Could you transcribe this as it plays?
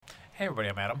Hey everybody,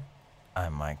 I'm Adam.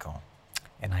 I'm Michael.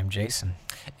 And I'm Jason.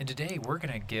 And today we're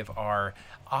going to give our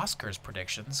Oscars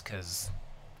predictions because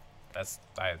that's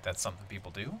something people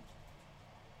do.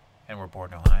 And we're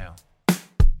born in Ohio.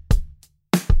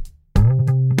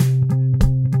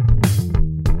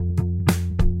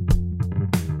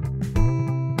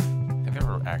 Have you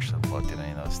ever actually looked at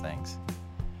any of those things?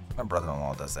 My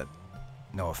brother-in-law does that.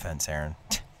 No offense, Aaron.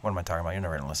 What am I talking about? You're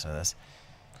never going to listen to this.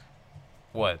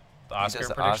 What? The He Oscar does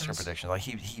the predictions? Oscar predictions. Like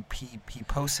he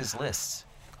posts his lists.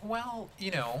 Well,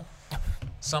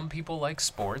 some people like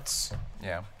sports.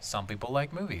 Yeah. Some people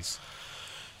like movies.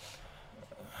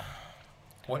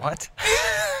 What?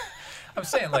 I'm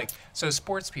saying, so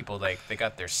sports people, they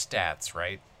got their stats,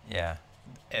 right? Yeah.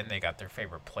 And they got their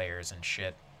favorite players and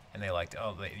shit. And they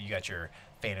you got your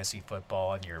fantasy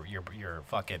football and your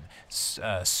fucking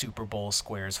Super Bowl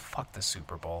squares. Fuck the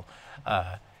Super Bowl.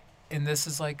 And this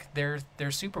is like their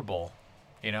Super Bowl,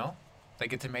 They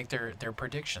get to make their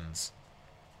predictions.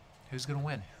 Who's going to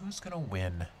win? Who's going to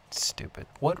win? Stupid.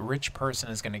 What rich person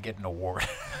is going to get an award?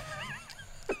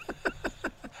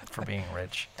 For being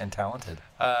rich and talented.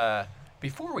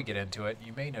 Before we get into it,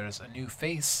 you may notice a new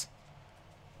face.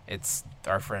 It's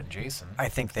our friend Jason. I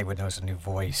think they would notice a new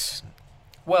voice.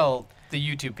 Well, the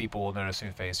YouTube people will notice a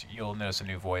new face. You'll notice a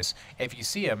new voice. If you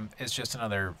see him, it's just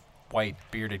another white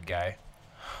bearded guy.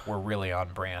 We're really on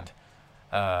brand.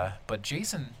 But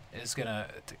Jason is going to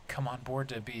come on board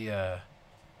to be a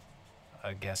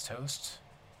guest host.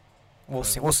 We'll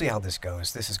see how this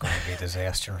goes. This is going to be a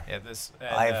disaster. Yeah,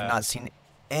 I've not seen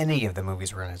any of the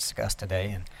movies we're going to discuss today,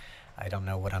 and I don't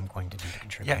know what I'm going to do to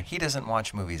contribute. Yeah, he doesn't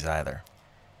watch movies either.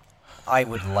 I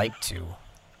would like to.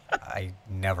 I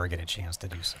never get a chance to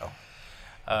do so.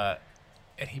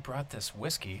 And he brought this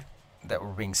whiskey. That we're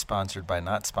being sponsored by,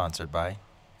 not sponsored by.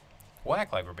 We'll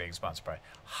act like we're being sponsored by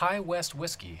High West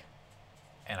Whiskey.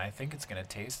 And I think it's going to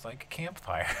taste like a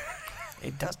campfire.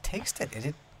 It does taste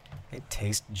it. It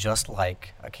tastes just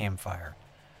like a campfire.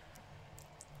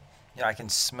 Yeah, I can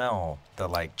smell the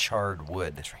charred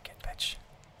wood. Drink it, bitch.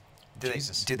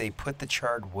 Jesus. Do they put the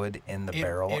charred wood in the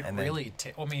barrel?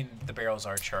 The barrels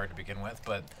are charred to begin with,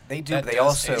 but They do. that They does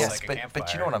also. taste Yes, like a but you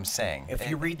campfire. know what I'm saying. If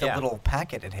you read the yeah. little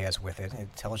packet it has with it,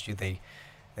 it tells you they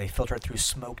filter it through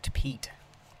smoked peat.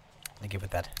 They give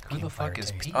it that. Who the fuck campfire is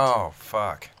taste. Pete? Oh,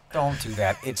 fuck. Don't do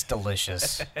that. It's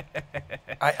delicious.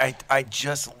 I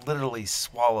just literally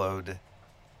swallowed.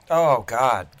 Oh,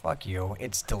 God. Fuck you.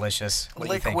 It's delicious. What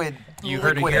do you think? Liquid. You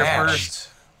heard it liquid here ash. first,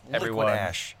 everyone. Liquid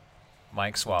ash.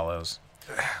 Mike swallows.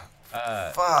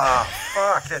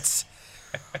 Fuck. That's.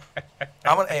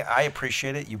 I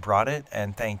appreciate it. You brought it,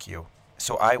 and thank you.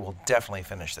 So I will definitely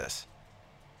finish this.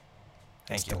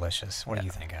 Thank It's you. delicious. What do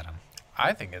you think, Adam?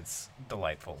 I think it's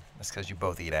delightful. That's because you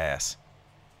both eat ass.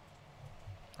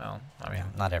 Well, I mean,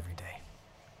 Not every day.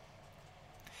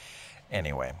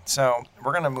 Anyway, so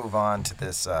we're going to move on to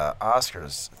this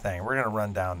Oscars thing. We're going to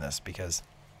run down this because...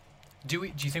 do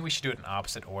you think we should do it in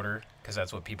opposite order? Because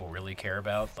that's what people really care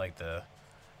about, like the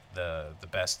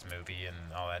best movie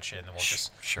and all that shit. And then we'll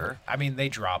just... Sure. I mean, they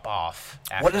drop off.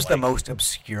 After, What is the most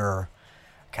obscure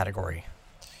category?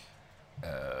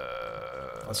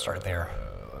 Let's start there.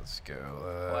 Let's go.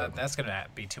 Well, that's going to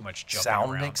be too much jumping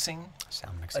sound around. mixing?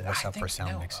 Sound mixing. What's up for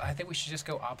sound mixing? I think we should just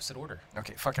go opposite order.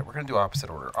 Okay, fuck it. We're going to do opposite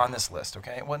order on this list,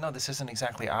 okay? Well, no, this isn't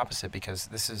exactly opposite because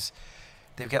this is...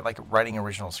 They've got, writing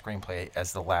original screenplay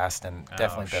as the last and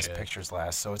definitely best shit. pictures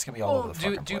last, so it's going to be all over the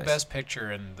fucking do place. best picture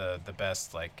and the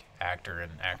best, actor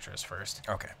and actress first.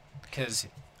 Okay. Because,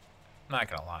 I'm not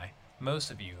going to lie, most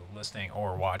of you listening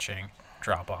or watching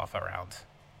drop off around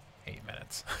 8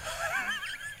 minutes.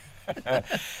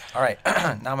 All right,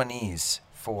 nominees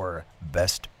for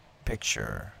Best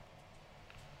Picture.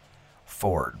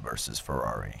 Ford versus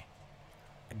Ferrari.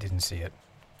 I didn't see it.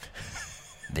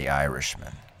 The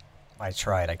Irishman. I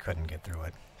tried. I couldn't get through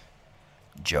it.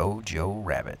 Jojo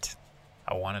Rabbit.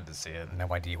 I wanted to see it. No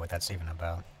idea what that's even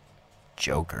about.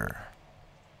 Joker.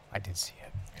 I did see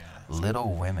it. Yeah.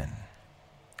 Little Women.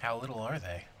 How little are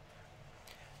they?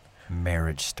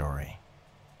 Marriage Story.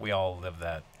 We all live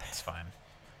that. It's fine.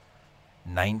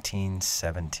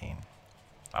 1917.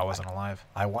 I wasn't alive.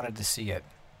 I wanted to see it.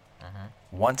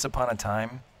 Once Upon a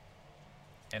Time.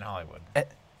 In Hollywood.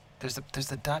 There's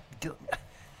the dot.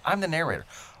 I'm the narrator.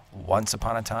 Once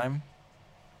Upon a Time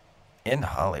in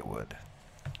Hollywood.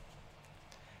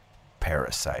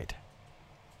 Parasite.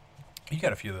 You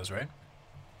got a few of those, right?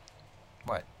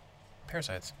 What?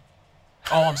 Parasites.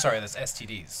 Oh, I'm sorry. That's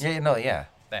STDs. Yeah.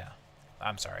 Yeah.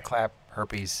 I'm sorry. Clap,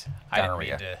 herpes, I didn't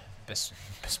gonorrhea. mean to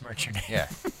besmirch your name. Yeah.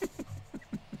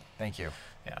 Thank you.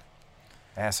 Yeah.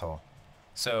 Asshole.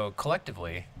 So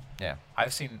collectively, Yeah.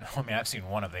 I've seen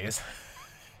one of these,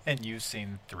 and you've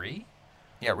seen 3.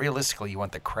 Yeah, realistically, you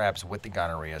want the crabs with the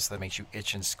gonorrhea, so that makes you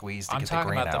itch and squeeze to I'm get the talking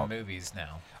grain about out. the movies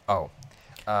now. Oh,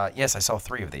 yes, I saw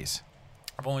 3 of these.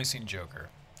 I've only seen Joker.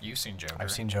 You've seen Joker.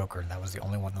 I've seen Joker. That was the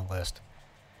only one on the list.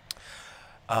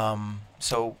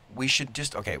 So we should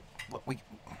just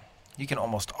you can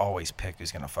almost always pick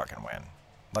who's gonna fucking win.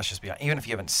 Let's just be honest, even if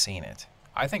you haven't seen it.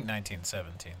 I think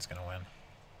 1917 is gonna win.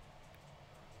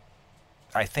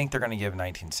 I think they're gonna give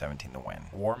 1917 the win.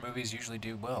 War movies usually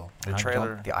do well. The I don't-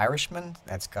 trailer. The Irishman,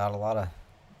 that's got a lot of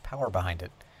power behind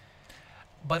it.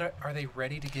 But are they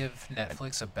ready to give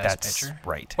Netflix a Best That's Picture?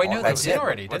 right. Wait, Oh, no, they that's did it.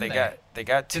 already, Well, didn't they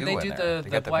got 2 Did they in do there. the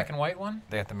got black and white one?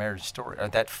 They got the Marriage Story.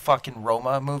 That fucking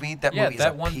Roma movie. That Yeah, movie is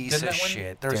that a one- piece didn't of that win?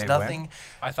 shit. There's Did it win? nothing.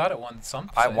 I thought it won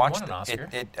something. I It watched won an Oscar.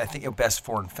 it. I think it best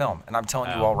foreign film, and I'm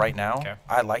telling you Oh, all right now, okay.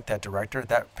 I like that director.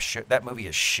 That movie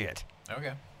is shit.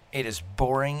 Okay. It is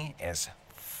boring as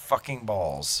fucking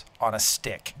balls on a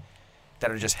stick that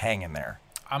are just hanging there.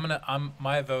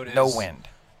 My vote is No wind.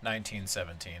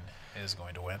 1917 is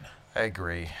going to win. I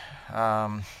agree. I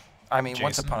mean,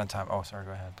 once Jason? upon a time. Oh, sorry.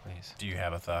 Go ahead, please. Do you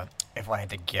have a thought? If I had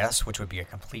to guess, which would be a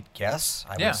complete guess,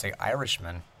 I Yeah. would say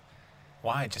Irishman.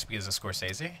 Why? Just because of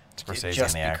Scorsese? Scorsese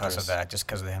Just and the because actress. of that, just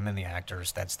because of him and the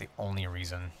actors. That's the only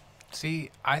reason.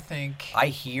 See, I think I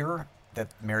hear that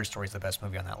Marriage Story is the best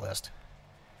movie on that list.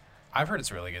 I've heard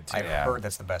it's really good too. I've Yeah. heard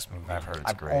that's the best movie. I've heard it's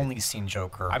I've great. only seen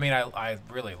Joker. I mean, I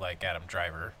really like Adam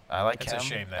Driver. I like It's him, a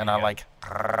shame that and he I got-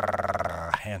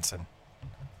 like Hanson.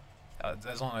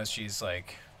 As long as she's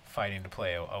like fighting to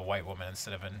play a white woman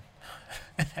instead of an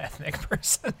ethnic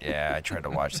person. Yeah, I tried to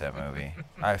watch that movie.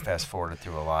 I fast forwarded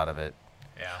through a lot of it.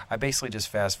 Yeah, I basically just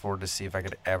fast forwarded to see if I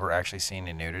could ever actually see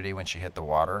any nudity when she hit the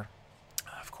water,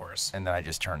 of course. and then I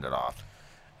just turned it off.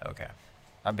 Okay,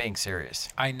 I'm being serious.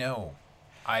 I know.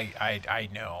 I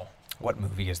know. What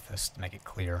movie is this, to make it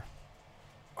clear?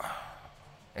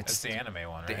 It's the anime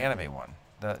one, right? the anime one.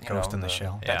 The Ghost in the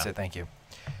Shell? That's Yeah. it. Thank you.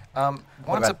 What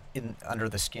Once about in Under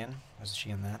the Skin? Was she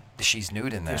in that? she's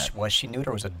nude in that. Was she nude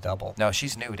or was it a double? No,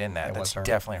 she's nude in that. It was That's her.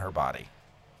 definitely her body.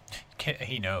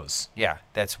 He knows. Yeah,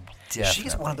 that's definitely.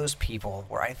 She's one of those people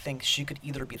where I think she could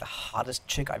either be the hottest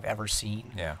chick I've ever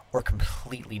seen Yeah. or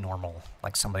completely normal,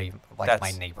 like somebody like That's-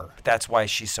 my neighbor. That's why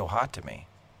she's so hot to me.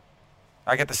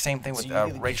 I get the same thing with So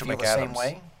you Rachel feel McAdams. the same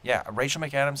way? Yeah, Rachel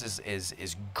McAdams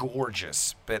is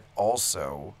gorgeous, but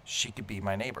also she could be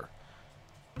my neighbor.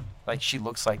 Like she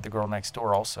looks like the girl next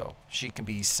door. Also, she can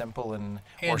be simple or And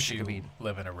she you could be.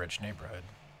 live in a rich neighborhood.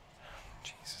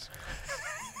 Jesus.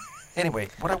 Anyway,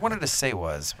 what I wanted to say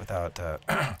was, without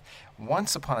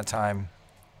Once Upon a Time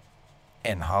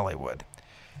in Hollywood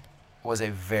was a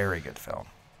very good film.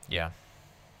 Yeah.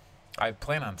 I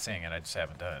plan on seeing it. I just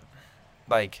haven't done it.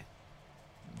 Like,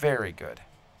 very good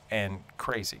and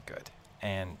crazy good,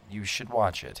 and you should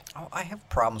watch it. Oh, I have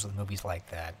problems with movies like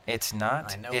that. It's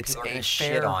not. I know It's people are a going to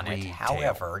fair shit on it. retale.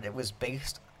 However, it was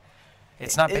based.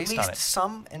 It's not at based least on it.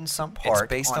 Some in some part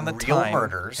based on the real time,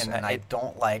 murders, and and, I it-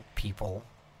 don't like people,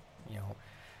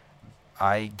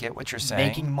 I get what you're saying.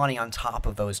 making money on top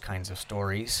of those kinds of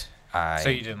stories. So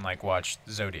you didn't watch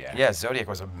Zodiac? Yeah, Zodiac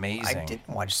was amazing. I didn't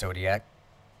watch Zodiac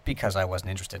because I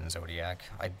wasn't interested in Zodiac.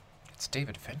 It's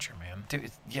David Fincher, man.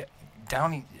 Dude, yeah,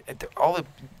 Downey, all the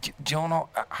Jonah.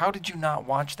 How did you not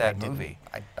watch that movie?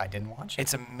 I didn't watch it.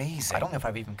 It's amazing. I don't know if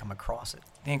I've even come across it.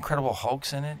 The Incredible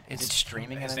Hulk's in it. Is it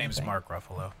streaming? His and name's everything? Mark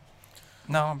Ruffalo.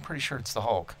 No, I'm pretty sure it's the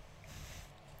Hulk.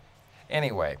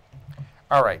 Anyway,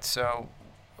 all right. So,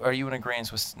 are you in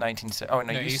agreement with 19? Oh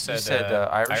no, No, you he said said,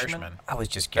 Irishman. I was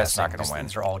just That's guessing. not gonna win.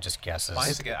 These are all just guesses.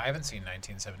 Mine's a guess. I haven't seen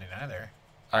 1917 either.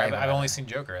 I I've haven't only either. seen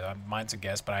Joker. Mine's a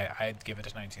guess, but I'd give it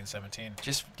to 1917.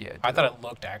 Just yeah. I thought it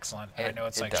looked excellent. I know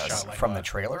it's it like does. shot like From a, the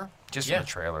trailer. just yeah. from the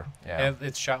trailer. Yeah. and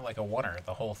it's shot like a oneer,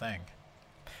 the whole thing.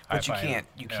 But you I find,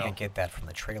 can't get that from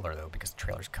the trailer though because the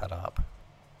trailer's cut up.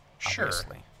 Sure.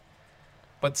 Obviously.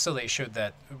 But still, they showed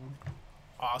that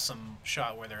awesome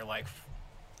shot where they're like,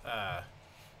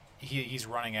 he's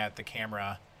running at the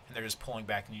camera and they're just pulling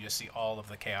back, and you just see all of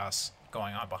the chaos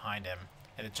going on behind him,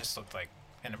 and it just looked like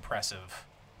an impressive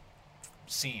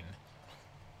scene.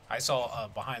 I saw a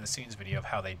behind-the-scenes video of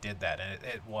how they did that, and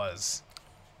it was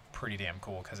pretty damn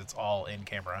cool because it's all in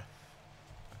camera.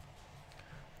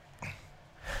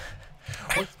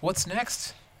 What's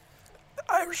next? The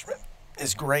Irishman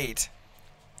is great.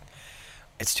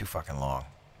 It's too fucking long.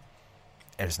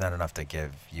 There's not enough to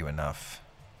give you enough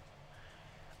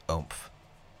oomph.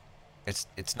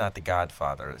 It's not The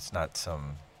Godfather. It's not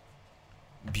some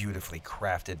beautifully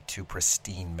crafted to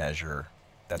pristine measure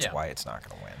That's Yeah. why it's not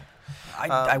going to win.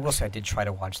 I will say I did try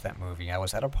to watch that movie. I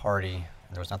was at a party,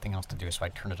 and there was nothing else to do, so I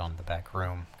turned it on in the back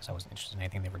room because I wasn't interested in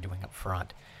anything they were doing up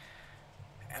front.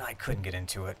 And I couldn't get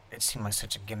into it. It seemed like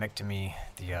such a gimmick to me.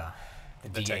 The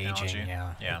The de-aging, technology.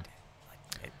 yeah. Yeah.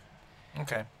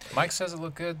 Okay. Mike says it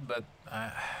looked good, but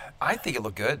I think it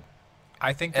looked good.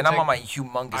 I think. And the I'm on tech- my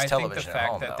humongous I think television the at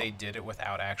fact home, that though. they did it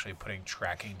without actually putting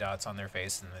tracking dots on their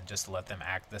face and then just let them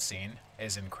act the scene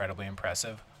is incredibly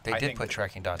impressive. They I did think put that-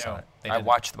 tracking dots no, on it. they I didn't.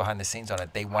 watched the behind the scenes on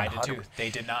it. They I did 100. too. They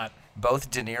did not.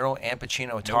 Both De Niro and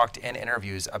Pacino talked in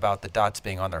interviews about the dots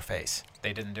being on their face.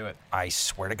 They didn't do it. I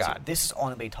swear to So God. this is all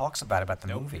anybody talks about the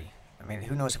Nope. movie. I mean,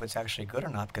 who knows if it's actually good or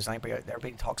not? Because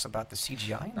everybody talks about the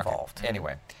CGI involved. Okay.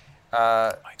 Anyway,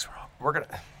 Mike's wrong. we're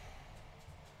gonna.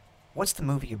 What's the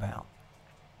movie about?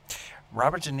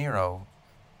 Robert De Niro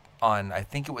on I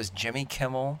think it was Jimmy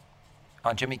Kimmel.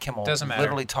 On Jimmy Kimmel, Doesn't matter.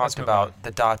 literally Let's talked move about on.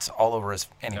 the dots all over his.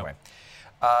 Anyway,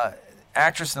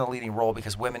 actress in the leading role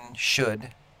because women should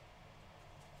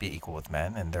be equal with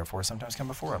men and therefore sometimes come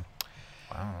before them.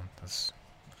 Wow, that's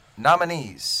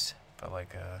Nominees: but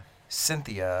like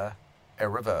Cynthia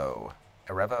Erivo,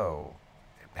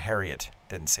 Harriet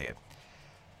didn't see it.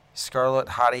 Scarlett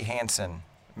Hottie Hansen,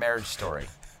 Marriage Story.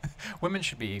 women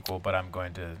should be equal, but I'm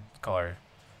going to call her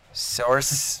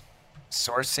Saoirse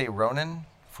Ronan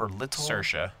for Little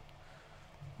Saoirse.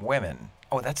 Women.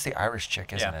 Oh, that's the Irish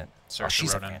chick, isn't Yeah, it? Saoirse Oh,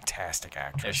 she's Ronan. a fantastic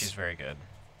actress. Yeah, she's very good.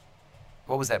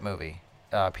 What was that movie?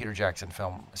 Peter Jackson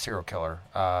film, serial killer.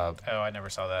 Oh, I never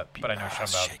saw that, but I know what you're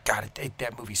talking about. God,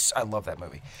 that movie. I love that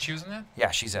movie. She was in that?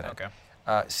 Yeah, she's in it.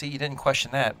 Okay. See, you didn't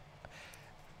question that.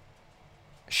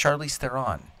 Charlize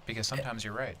Theron Because sometimes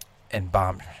you're right. in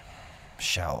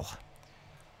Bombshell,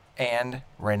 and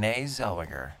Renee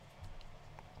Zellweger.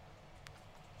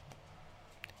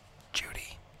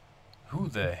 Judy. Who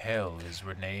the hell is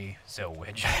Renee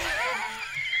Zellweger?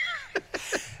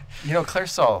 You know, Claire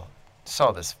saw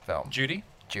this film. Judy?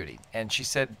 Judy, and she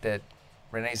said that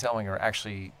Renee Zellweger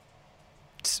actually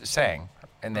sang,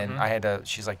 and then Mhm. I had to.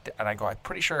 She's like, and I go, I'm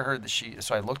pretty sure I heard that she.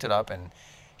 So I looked it up, and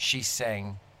she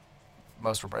sang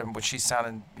most of her, but she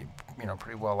sounded,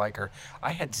 pretty well like her.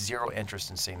 I had zero interest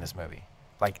in seeing this movie,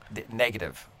 like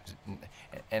negative,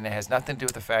 and it has nothing to do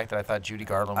with the fact that I thought Judy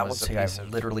Garland I will was a say piece I've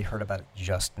of. literally heard about it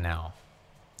just now.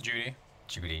 Judy?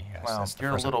 Judy, yes. Well, that's the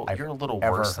you're a first time little I've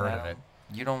ever worse than heard of that. it.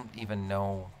 You don't even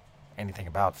know anything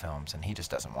about films, and he just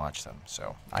doesn't watch them.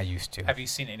 So I used to. Have you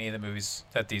seen any of the movies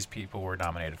that these people were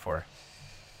nominated for?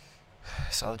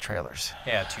 I saw the trailers.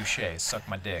 Yeah, touche. Suck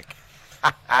my dick.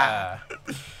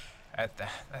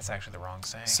 That's actually the wrong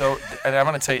saying. So, and I'm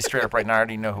going to tell you straight up right now, I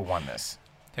already know who won this.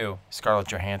 Who? Scarlett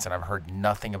Johansson. I've heard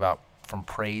nothing from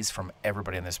praise from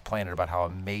everybody on this planet about how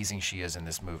amazing she is in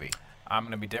this movie. I'm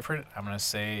going to be different. I'm going to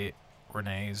say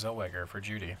Renee Zellweger for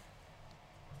Judy.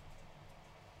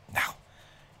 Now,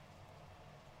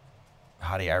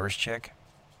 hottie Irish chick,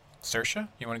 Saoirse?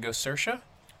 You want to go Saoirse?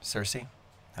 Cersei.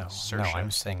 No, Saoirse.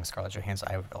 I'm saying Scarlett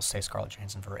Johansson. I'll say Scarlett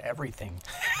Johansson for everything.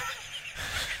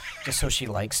 Just so she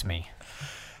likes me.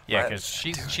 Yeah, What?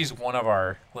 because she's one of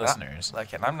our listeners.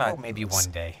 Like, and I'm not. Oh, maybe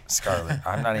one day. Scarlett,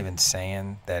 I'm not even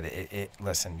saying that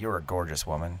listen, you're a gorgeous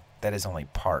woman. That is only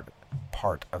part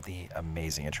of the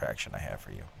amazing attraction I have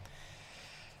for you.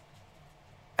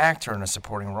 Actor in a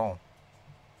supporting role.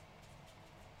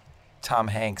 Tom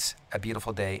Hanks, A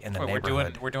Beautiful Day in the Wait,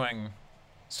 Neighborhood. we're doing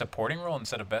supporting role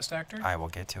instead of best actor? I will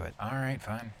get to it. All right,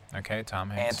 fine. Okay, Tom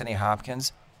Hanks. Anthony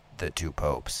Hopkins, The Two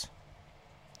Popes.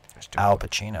 There's two. Al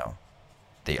Pacino,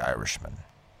 The Irishman.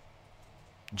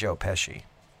 Joe Pesci,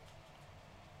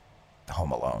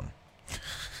 Home Alone.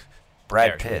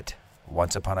 Brad There. Pitt,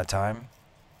 Once Upon a Time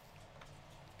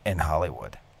in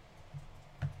Hollywood.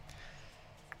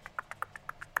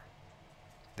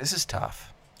 This is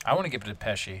tough. I want to give it to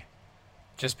Pesci,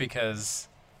 just because.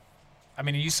 I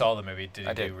mean, you saw the movie. Did he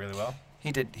I did. do really well?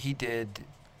 He did.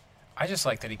 I just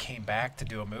like that he came back to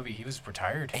do a movie. He was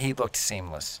retired. He looked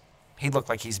seamless. He looked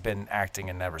like he's been acting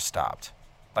and never stopped.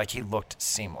 Like he looked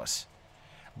seamless.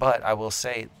 But I will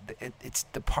say, it's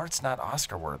the part's not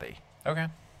Oscar worthy. Okay.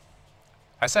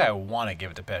 I say I want to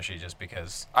give it to Pesci just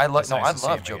because. I it's nice I to see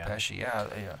love him Joe again. Pesci. Yeah.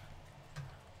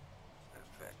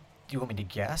 Do you want me to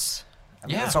guess? I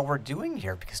mean, Yeah. that's all we're doing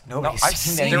here because nobody's I've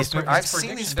seen seen any of these their- movies. I've seen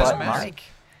prediction these doesn't But films. matter. Mike,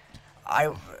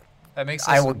 I That makes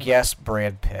I us- will guess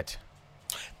Brad Pitt,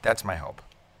 That's my hope.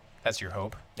 That's your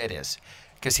hope. It is.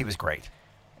 Because he was great.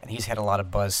 and he's had a lot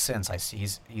of buzz since. I see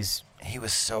he's He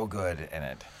was so good in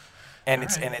it. And All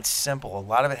right. it's simple. A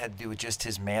lot of it had to do with just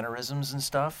his mannerisms and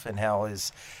stuff and how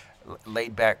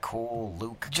laid back, cool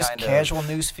Luke. Just kind casual of.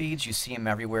 news feeds. You see him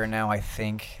everywhere now. I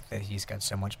think that he's got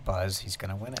so much buzz, he's going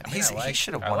to win it. I mean, He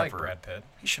should have I won like it for Brad Pitt.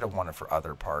 He should have won it for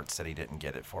other parts that he didn't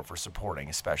get it for supporting,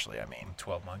 especially. I mean,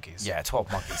 12 Monkeys. yeah,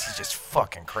 12 Monkeys. He's just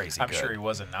fucking crazy. I'm good. sure he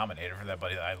wasn't nominated for that,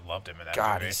 but I loved him in that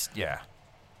God, movie. he's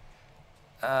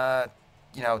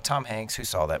Tom Hanks, who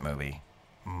saw that movie,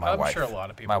 I'm sure a lot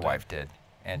of people my did. wife did,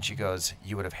 and she goes,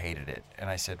 "You would have hated it," and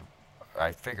I said,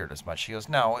 I figured as much. She goes,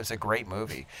 "No, it's a great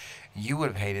movie. You would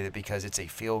have hated it because it's a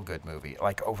feel-good movie,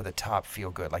 like over-the-top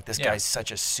feel-good. Like this Yeah. guy's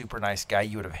such a super nice guy.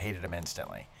 You would have hated him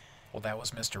instantly." Well, that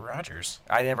was Mr. Rogers.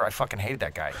 I fucking hated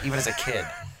that guy, even as a kid.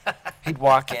 He'd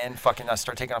walk in, fucking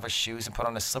start taking off his shoes and put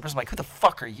on his slippers. I'm like, who the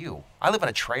fuck are you? I live in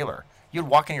a trailer. You'd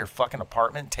walk into your fucking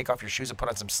apartment, take off your shoes and put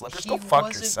on some slippers. Go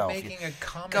fuck yourself. He wasn't making a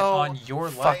comment Go on your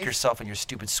fuck life. yourself in your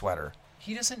stupid sweater.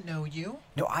 He doesn't know you.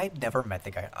 No, I'd never met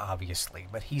the guy, obviously,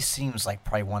 but he seems like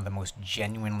probably one of the most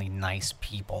genuinely nice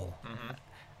people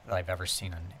that I've ever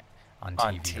seen on TV.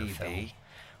 On Or film. TV.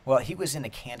 Well, he was in a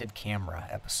Candid Camera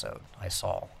episode I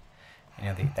saw.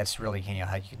 That's really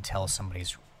how you can tell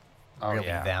somebody's Oh, really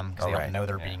yeah. them because Oh, they don't right. know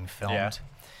they're Yeah. being filmed. Yeah.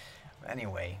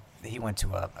 Anyway, he went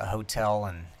to a hotel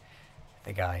and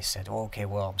the guy said, "Oh, okay,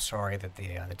 well, I'm sorry that the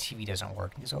TV doesn't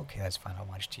work." And he's, "Okay, that's fine. I'll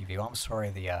watch TV." "Oh, I'm sorry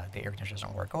the air conditioner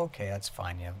doesn't work." "Oh, okay, that's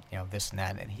fine. This and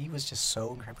that." And he was just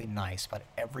so incredibly nice about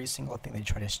every single thing they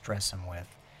tried to stress him with.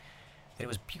 It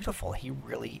was beautiful. He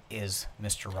really is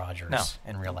Mr. Rogers No.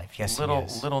 in real life. Yes, he little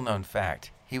is. little known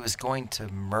fact: he was going to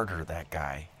murder that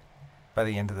guy by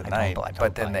the end of the I night, don't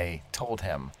but then buy it. they told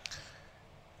him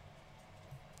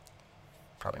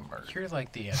probably murder. You're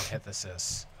like the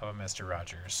antithesis of a Mr.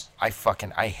 Rogers. I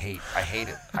hate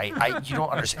it. You don't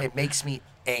understand. It makes me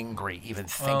angry even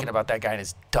thinking Well- about that guy and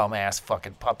his dumbass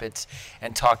fucking puppets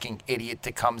and talking idiot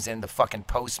that comes in, the fucking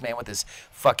postman with his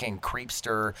fucking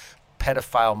creepster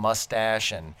pedophile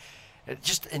mustache and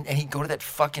he'd go to that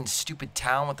fucking stupid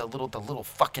town with the little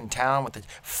fucking town with the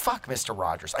fuck Mr.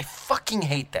 Rogers. I fucking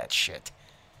hate that shit.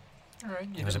 All right.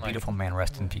 He was a beautiful man.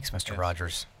 Rest in peace, Mr. Yes.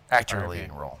 Rogers. Actor in a R.I.P.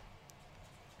 leading role.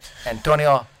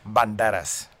 Antonio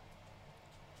Banderas.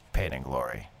 Pain and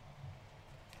Glory.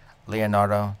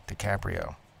 Leonardo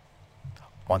DiCaprio.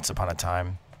 Once Upon a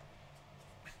Time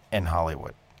in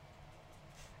Hollywood.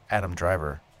 Adam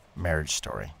Driver. Marriage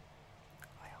Story.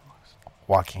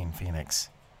 Joaquin Phoenix.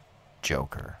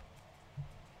 Joker.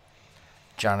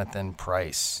 Jonathan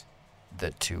Pryce.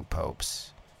 The Two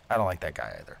Popes. I don't like that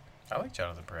guy either. I like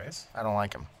Jonathan Pryce. I don't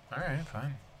like him. All right,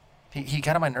 fine. He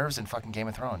got on my nerves in fucking Game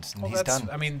of Thrones, and Well, he's that's, done.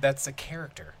 I mean, that's a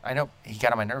character. I know he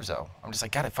got on my nerves though. I'm just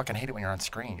like, God, I fucking hate it when you're on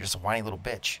screen. You're just a whiny little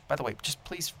bitch. By the way, just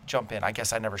please jump in. I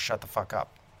guess I never shut the fuck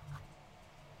up.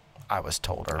 I was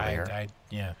told earlier.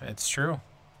 Yeah, it's true.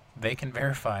 They can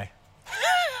verify.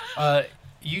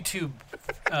 YouTube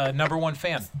 #1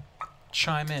 fan,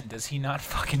 chime in. Does he not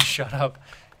fucking shut up?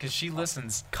 Because she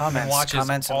listens, and Comments, watches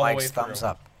and all the way likes, thumbs through.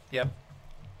 up. Yep.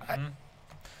 Mhm.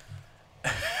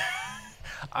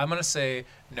 I'm gonna say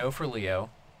no for Leo.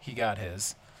 He got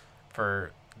his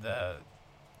for the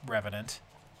Revenant,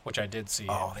 which I did see.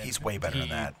 Oh, and he's way better than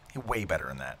he- that. He's way better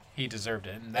than that. He deserved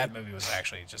it, and that movie was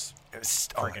actually just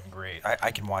freaking great.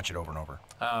 I can watch it over and over.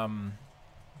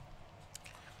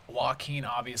 Joaquin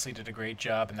obviously did a great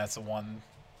job, and that's the one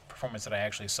performance that I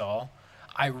actually saw.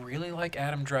 I really like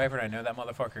Adam Driver, and I know that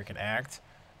motherfucker can act.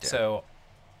 Yeah. So,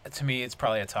 to me, it's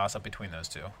probably a toss-up between those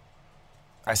two.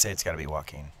 I say it's got to be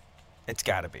Joaquin. It's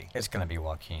got to be. It's going to be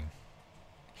Joaquin.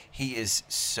 He is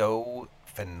so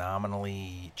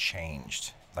phenomenally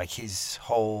changed. Like his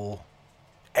whole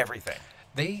everything.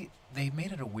 They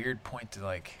made it a weird point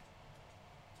to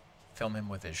film him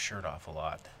with his shirt off a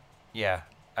lot. Yeah,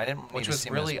 I didn't need Which to was see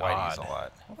him really as whiteies odd. a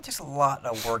lot. Well, it takes a lot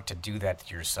of work to do that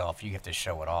to yourself. You have to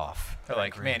show it off. They're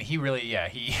like, man, he really,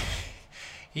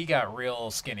 he got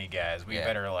real skinny, guys. We Yeah.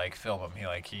 better film him.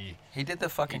 He did the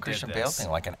fucking He did Christian Bale this. thing,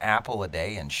 like an apple a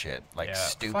day and shit, like yeah,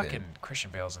 stupid. fucking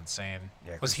Christian Bale's insane.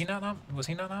 Yeah, was he not? Was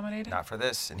he not nominated? Not for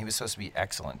this, and he was supposed to be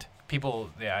excellent.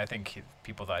 I think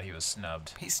people thought he was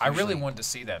snubbed. He's I really usually- wanted to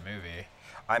see that movie.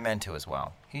 I meant to as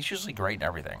well. He's usually great in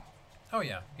everything. Oh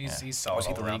yeah, he's Yeah. he's solid. Was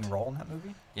he the all around. leading role in that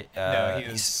movie? Yeah, No, he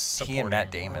was he's supporting. he and Matt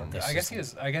Damon. This I guess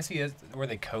is- he is. Were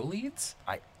they co-leads?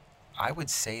 I would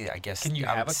say, I guess. Can you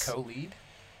I have a would s- co-lead?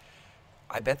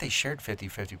 I bet they shared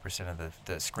 50% of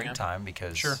the screen Yeah. time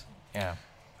because. Sure. Yeah.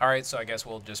 All right, so I guess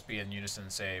we'll just be in unison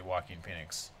and say Joaquin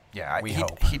Phoenix. Yeah, We he,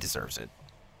 hope. he deserves it.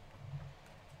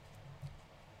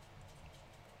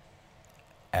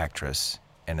 Actress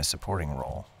in a supporting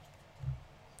role.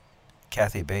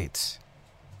 Kathy Bates.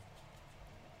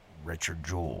 Richard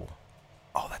Jewell.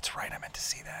 Oh, that's right. I meant to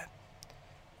see that.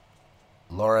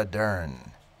 Laura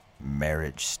Dern.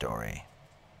 Marriage Story.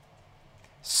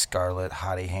 Scarlett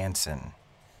Hottie Hansen,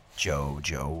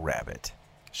 Jojo Rabbit.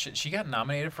 She got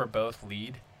nominated for both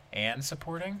lead and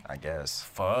supporting? I guess.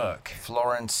 Fuck.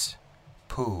 Florence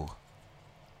Pugh.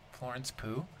 Florence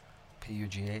Pugh?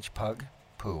 P-U-G-H, Pug?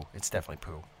 Pooh. It's definitely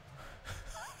Pooh.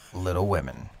 Little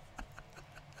Women.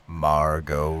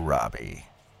 Margot Robbie.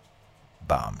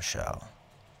 Bombshell.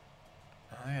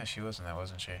 Oh, yeah, she was in that,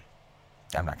 wasn't she?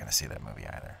 I'm not going to see that movie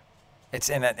either. It's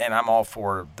and I'm all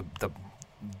for the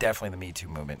definitely the Me Too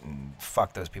movement, and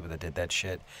fuck those people that did that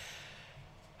shit.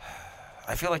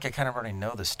 I feel like I kind of already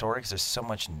know the story because there's so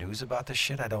much news about this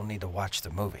shit. I don't need to watch the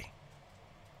movie.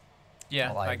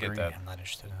 Yeah, Well, I agree. get that. I'm not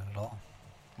interested in it at all.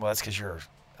 Well, that's because you're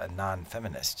a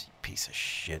non-feminist piece of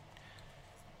shit.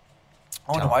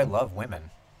 Oh, Tell no, I me. love women.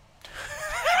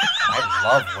 I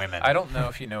love women. I don't know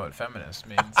if you know what feminist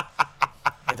means.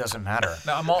 It doesn't matter.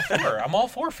 No, I'm all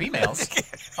for females.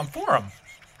 I'm for them.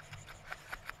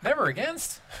 Never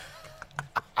against.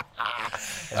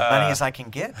 As many as I can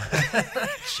get.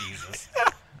 Jesus.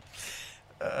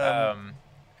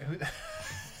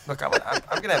 Look, I'm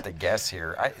gonna have to guess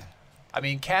here. I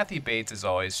mean, Kathy Bates is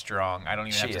always strong. I don't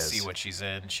even She have to is. see what she's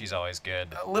in. She's always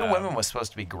good. Little Women was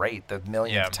supposed to be great. The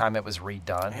millionth Yeah. time it was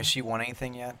redone. Has she won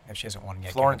anything yet? If she hasn't won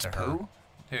yet, Florence give it to her. Pugh?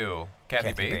 Who? Kathy,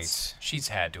 Kathy Bates? Bates. She's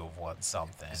had to have won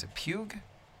something. Is it Pugh?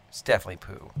 It's definitely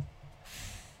Pooh.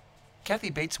 Kathy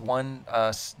Bates won.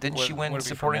 Didn't she win would it be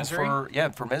for supporting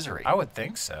Misery? for Misery? I would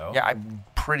think so. Yeah, I'm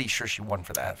pretty sure she won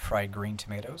for that. Fried green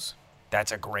tomatoes.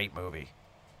 That's a great movie.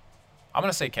 I'm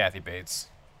going to say Kathy Bates.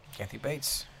 Kathy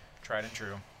Bates. Tried and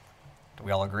true. Do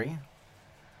we all agree?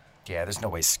 Yeah, there's no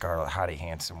way Scarlett Hottie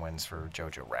Hansen wins for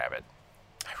Jojo Rabbit.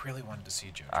 I really wanted to see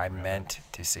Jojo I Rabbit. meant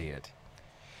to see it.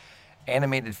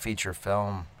 Animated feature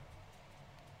film.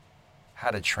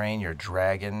 How to Train Your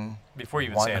Dragon. Before you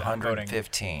even say it, I'm voting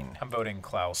 115.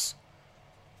 Klaus.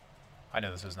 I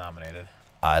know this was nominated.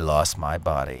 I Lost My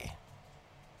Body.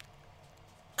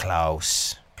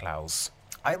 Klaus. Klaus.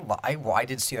 I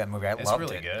did see that movie. I It's loved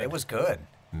really it. good. It was good.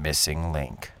 Missing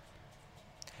Link.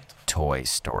 Toy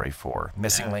Story 4.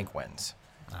 Missing Yeah. Link wins.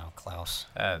 Oh, Klaus.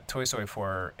 Toy Story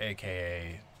 4,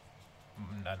 a.k.a.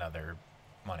 another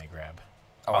money grab.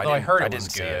 Oh, Although I heard it didn't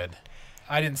was see it. good.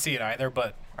 I didn't see it either,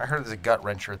 but I heard there's a gut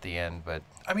wrencher at the end, but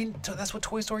I mean, that's what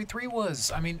Toy Story 3 was.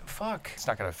 I mean, fuck. it's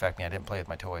not going to affect me. I didn't play with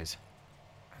my toys.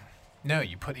 No,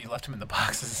 you left them in the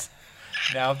boxes.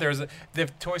 Now,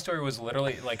 if Toy Story was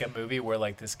literally like a movie where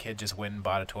like this kid just went and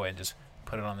bought a toy and just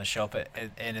put it on the shelf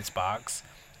in its box,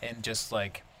 and just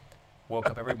like woke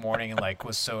up every morning and like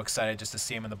was so excited just to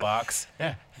see him in the box,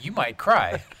 Yeah. you might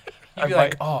cry. You'd I be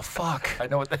like, might. "Oh fuck." I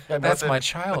know what That's my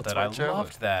childhood. my I childhood.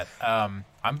 loved that.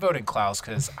 I'm voting Klaus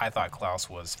because I thought Klaus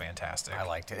was fantastic. I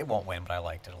liked it. It won't win, but I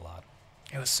liked it a lot.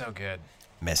 It was so good.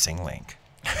 Missing Link.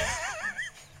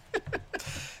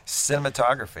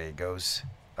 Cinematography goes.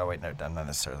 Oh wait, no, not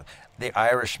necessarily. The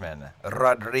Irishman,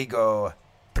 Rodrigo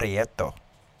Prieto.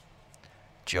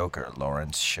 Joker,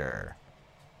 Lawrence Sher.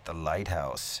 The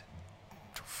Lighthouse.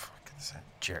 Fuck is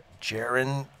that?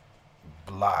 Jaron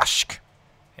Blaschke.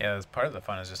 Yeah, that's part of the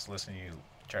fun is just listening to you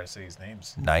try to say these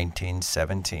names.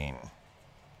 1917.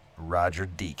 Roger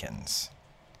Deakins.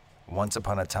 Once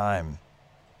Upon a Time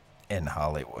in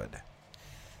Hollywood.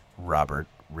 Robert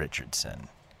Richardson.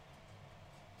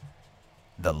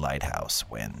 The Lighthouse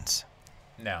wins.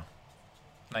 No,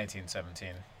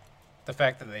 1917. The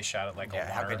fact that they shot it like Yeah,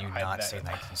 a how runner, could you not say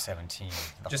 1917?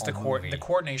 just whole movie. the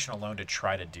coordination alone to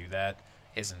try to do that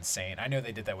is insane. I know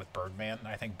they did that with Birdman.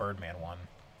 I think Birdman won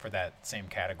for that same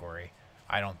category.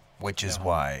 I don't. Which is No.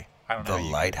 why I don't know The how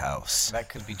you- Lighthouse. That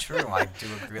could be true. I do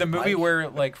agree. The with movie Mike. where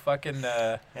like fucking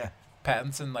Yeah.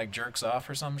 Pattinson like jerks off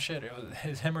or some shit. It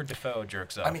was him or Defoe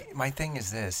jerks off. I mean, my thing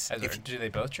is this. Do they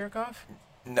both jerk off?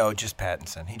 No, just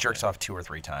Pattinson. He jerks off 2 or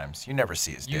 3 times. You never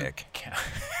see his You dick. can't-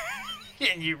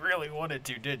 and you really wanted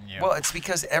to, didn't you? Well, it's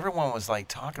because everyone was like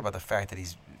talking about the fact that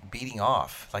he's beating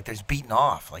off, like there's beating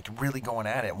off, like really going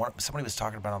at it. Somebody was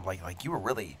talking about him like you were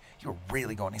really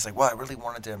going. He's like, well, I really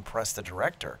wanted to impress the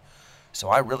director, so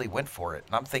I really went for it.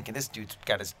 And I'm thinking this dude's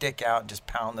got his dick out and just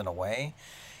pounding away.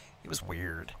 It was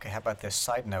weird. Okay, how about this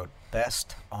side note?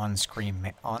 Best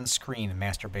on-screen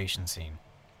masturbation scene.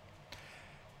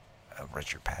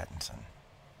 Richard Pattinson.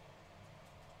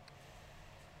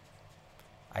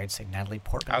 I'd say Natalie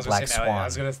Portman, I was gonna Black say Swan.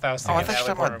 Natalie, I was Oh, I thinking thought you were Natalie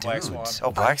talking Portman, about Black dudes. Swan.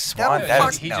 Oh, Black Swan. was That fucking-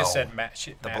 is he no. just said the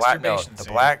masturbation the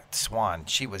scene. Black Swan.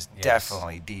 She was Yes.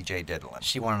 definitely DJ diddling.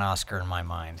 She won an Oscar in my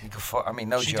mind. I mean,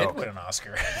 no She joke. did win an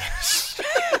Oscar.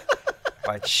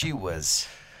 Like she was.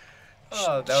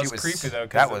 Oh, that she was was- creepy though, that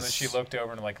because was- she looked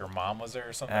over and like her mom was there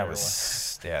or something. that or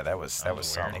was. Yeah, that was That was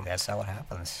I something. think that's how it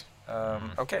happens.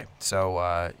 Okay,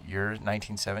 so you're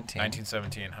 1917.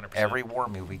 1917, 100%. Every war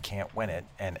movie can't win it,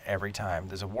 and every time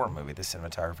there's a war movie, the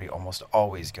cinematography almost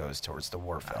always goes towards the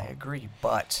war film. I agree,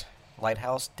 but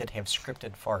Lighthouse did have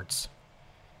scripted farts.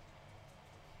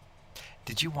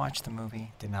 Did you watch the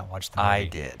movie? Did not watch the movie. I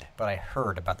did. But I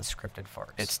heard about the scripted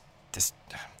farts. It's this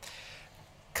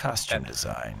costume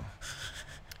design.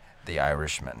 The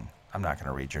Irishman. I'm not going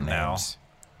to read your No. names.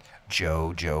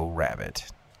 Jojo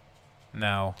Rabbit.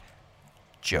 No.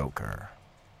 Joker.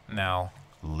 No.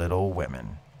 Little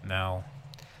Women. No.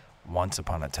 Once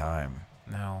Upon a Time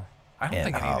No. I don't in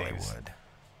think any of these.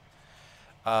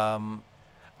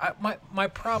 Hollywood. My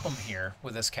problem here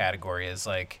with this category is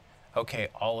like, okay,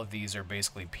 all of these are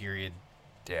basically period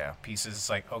Yeah. pieces. It's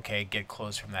like, okay, get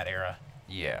clothes from that era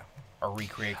Yeah. or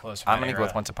recreate clothes from I'm that going to era. go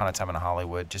with Once Upon a Time in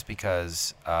Hollywood just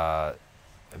because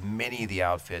many of the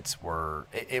outfits were,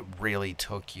 it really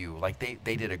took you, like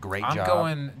they did a great I'm job.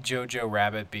 going Jojo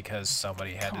Rabbit because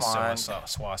somebody had Come to sew on. a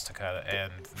swastika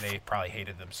and they probably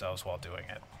hated themselves while doing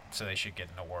it. So they should get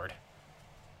an award.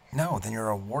 No, then you're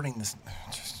awarding this.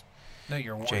 Just, No,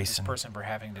 you're awarding Jason, this person for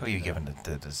having to who do are you that. giving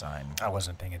the design? I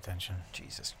wasn't paying attention.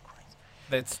 Jesus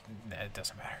Christ. It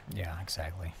doesn't matter. Yeah,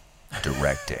 exactly.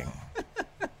 Directing.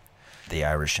 The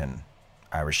Irishman.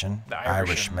 The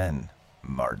Irishman.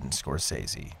 Martin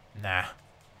Scorsese. Nah.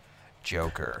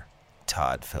 Joker.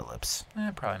 Todd Phillips.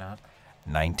 Probably not.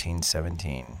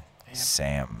 1917. Yep.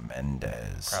 Sam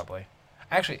Mendes. Probably.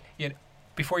 Actually,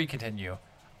 before you continue,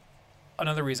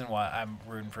 another reason why I'm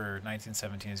rooting for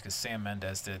 1917 is because Sam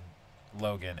Mendes did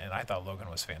Logan, and I thought Logan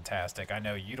was fantastic. I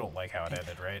know you don't like how it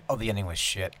ended, right? Oh, the ending was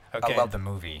shit. Okay. I love the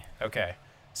movie. Okay.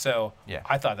 So, Yeah.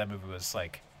 I thought that movie was,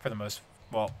 like,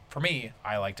 for me,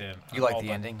 I liked it. You liked all the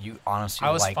but- ending? You honestly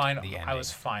I was liked fine. the ending? I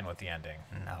was fine with the ending.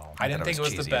 No. I didn't thought think it was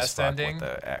the cheesy as best fuck ending. With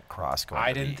the at cross going I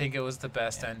to didn't the- think it was the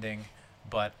best ending,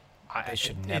 but They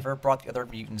should it- never brought the other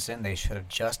mutants in. They should have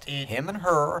just It- him and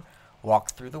her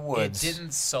walked through the It woods.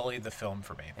 didn't sully the film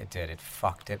for me. It did. It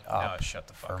fucked it up No, shut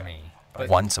the fuck for up. me. But-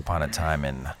 Once Upon a Time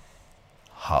in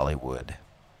Hollywood.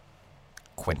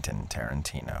 Quentin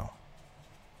Tarantino.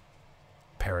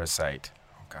 Parasite.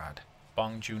 Oh, God.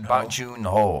 Bong Joon-ho. Bong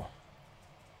Joon-ho.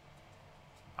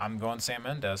 I'm going Sam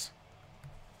Mendes.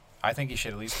 I think he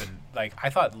should at least been like. I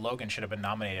thought Logan should have been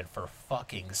nominated for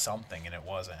fucking something, and it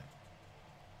wasn't.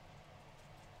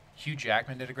 Hugh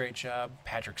Jackman did a great job.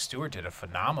 Patrick Stewart did a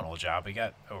phenomenal job. He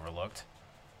got overlooked,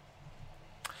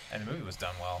 and the movie was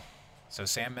done well. So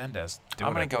Sam Mendes.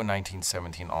 I'm going to go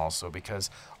 1917 also because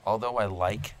although I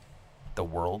like the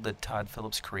world that Todd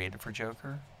Phillips created for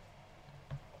Joker,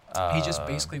 He just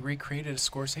basically recreated a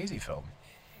Scorsese film.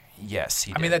 yes,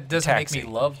 he I mean, did. that doesn't make Taxi. me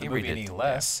love the He movie redid- any yeah.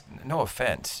 less. No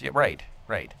offense. Yeah, right.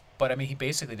 But I mean, he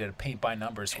basically did a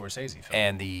paint-by-numbers Scorsese film.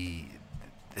 And the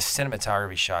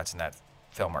cinematography shots in that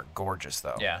film are gorgeous,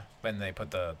 though. Yeah, when they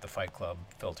put the Fight Club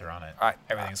filter on it, I-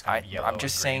 everything's kind of yellow. I'm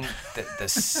just and green. saying that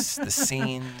the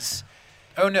scenes,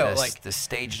 Oh no, the, like the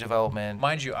stage development.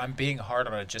 mind you, I'm being hard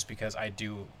on it just because I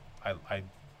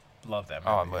love that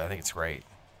movie. I think it's great.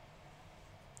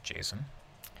 Jason.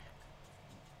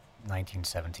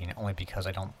 1917, only because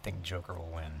I don't think Joker will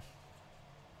win.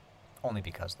 Only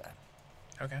because of that.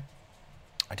 Okay.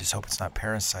 I just hope it's not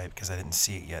Parasite because I didn't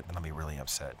see it yet. Then I'll be really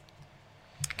upset.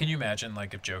 Can you imagine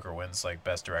like if Joker wins like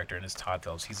Best Director and it's Todd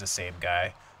Phillips? He's the same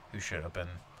guy who should have been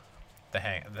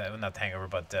not the Hangover,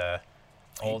 but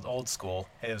old school.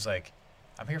 It was like,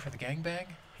 I'm here for the gangbang.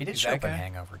 He did He's show that up in guy?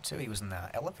 Hangover too. He was in the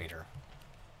elevator.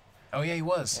 Oh yeah, he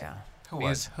was. Yeah. Who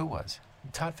Because- was? Who was?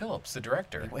 Todd Phillips, the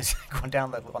director. He was going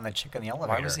down on the chick in the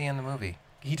elevator. Why was he in the movie?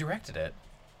 He directed it.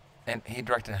 And he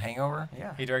directed Hangover?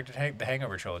 Yeah. He directed the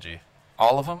Hangover trilogy.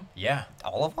 All of them? Yeah.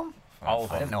 All of them? All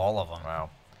of I didn't them. know all of them. Wow.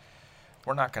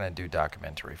 We're not going to do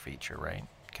documentary feature, right?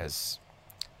 Because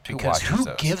who Because watches who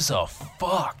those? gives a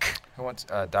fuck? Who wants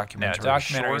No, documentary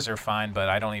documentaries short? are fine, but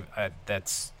I don't even.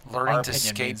 That's Learning our to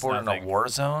opinion means skateboard in a nothing. war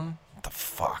zone? What the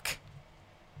fuck?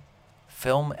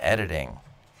 Film editing.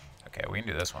 Okay, we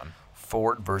can do this one.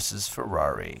 Ford versus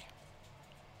Ferrari.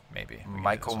 Maybe. We can do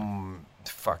Michael, this one.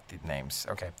 fuck the names.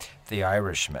 Okay. The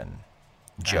Irishman.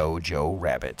 Jojo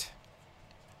Rabbit.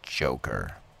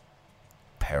 Joker.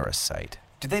 Parasite.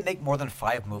 Did they make more than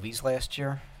 5 movies last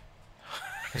year?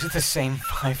 Is it the same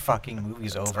 5 fucking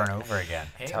movies over and over again?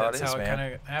 Hey, That's how it that's is, how it man.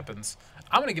 kind of happens.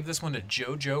 I'm gonna give this one to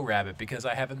Jojo Rabbit because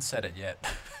I haven't said it yet,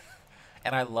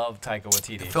 and I love Taika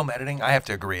Waititi. The film editing, I have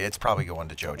to agree. It's probably going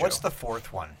to Jojo. What's the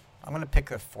 4th one? I'm going to pick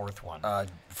the 4th one.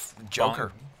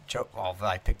 Joker? Well,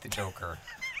 I picked the Joker.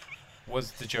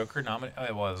 Was the Joker nominated? Oh,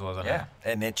 it was, wasn't Yeah.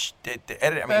 it? And the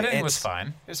edit, I mean, The editing it's, was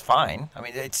fine. It's fine. I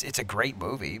mean, it's a great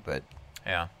movie, but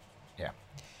Yeah. yeah.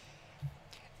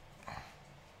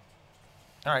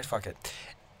 All right, fuck it.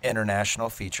 International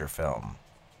feature film.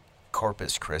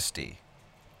 Corpus Christi,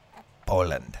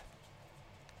 Poland.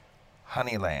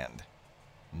 Honeyland,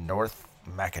 North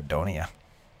Macedonia.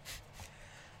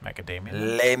 Macadamia.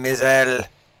 Les Miserables,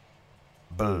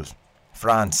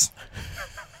 France.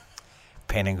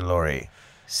 Pain and Glory,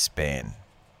 Spain.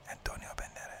 Antonio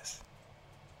Banderas.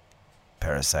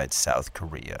 Parasite, South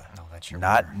Korea. No, that's your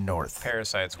Not winner. North.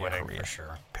 Parasite's winning Korea. for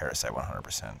sure. Parasite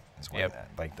 100% is winning Yep. that.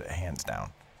 Like, the hands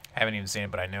down. I haven't even seen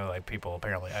it, but I know like people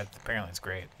apparently it's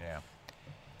great. Yeah.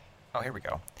 Oh, here we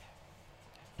go.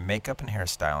 Makeup and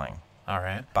hairstyling. All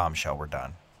right. Bombshell, we're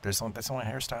done. That's the only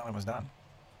hairstyling was done.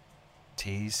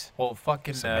 Tease. Well,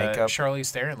 fucking Some makeup.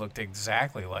 Charlize Theron looked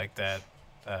exactly like that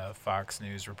Fox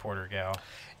News reporter gal.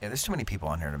 Yeah, there's too many people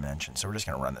on here to mention, so we're just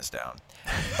going to run this down.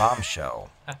 Bombshell,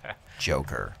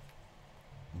 Joker,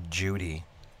 Judy,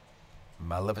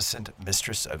 Maleficent,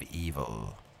 Mistress of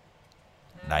Evil,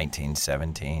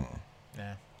 1917.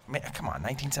 Yeah. Man, come on,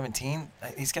 1917?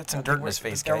 He's got some dirt in his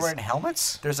face, They're guys. wearing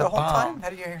helmets. There's the a whole bomb. time. How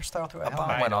do your hairstyle through a A helmet? bomb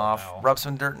I went don't off, know. rubbed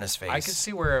some dirt in his face. I could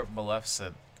see where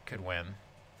Maleficent could win.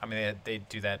 I mean, they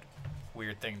do that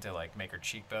weird thing to like make her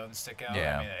cheekbones stick out.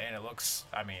 Yeah. I mean, and it looks.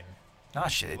 I mean, Nah,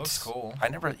 shit. It looks it's- cool. I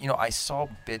never, I saw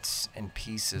bits and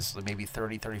pieces, like maybe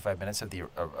 30, 35 minutes of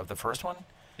the first one.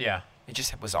 yeah. It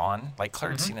just was on. Like,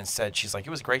 Claire had Mhm. seen it and said, she's like, it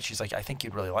was great. She's like, I think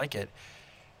you'd really like it.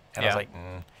 And I was Yeah. like,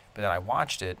 But then I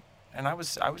watched it, and I would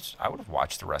have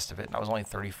watched the rest of it, and I was only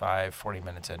 35, 40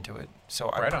 minutes into it. So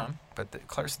Right on. But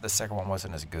Claire said the second one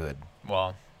wasn't as good.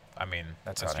 Well, I mean,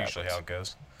 That's that's how it usually happens. how it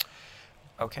goes.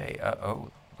 Okay.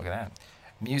 Oh, look at that.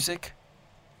 Music,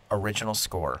 original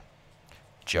score,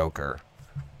 Joker,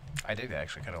 I did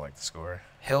actually kind of like the score.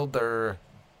 Hildur.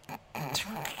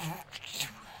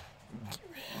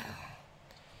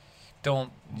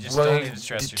 Don't even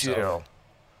stress yourself. Rudel,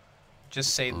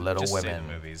 Just say Little just Women. Say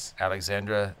the movies.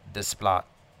 Alexandra Desplat,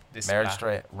 This Marriage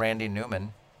Story, Randy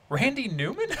Newman. Randy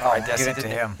Newman. Oh, I get guess it to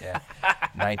did- him. Yeah.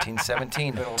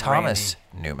 1917. Little Thomas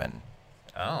Newman.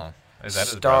 Oh, is that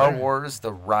his Star brother? Wars: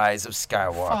 The Rise of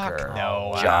Skywalker. Fuck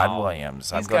no. John Wow.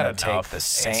 Williams. I'm He's going got to take enough. the It's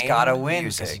same It's gotta win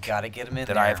because you music gotta get him in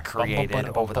that there. I've created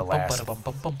over the last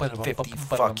 50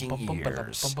 fucking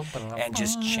years and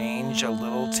just change a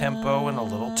little tempo and a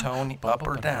little tone up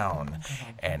or down.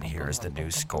 And here's the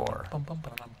new score.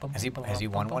 Has he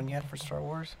won one yet for Star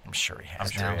Wars? I'm sure he I'm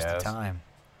has. sure he Now's the has. time.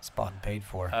 It's bought and paid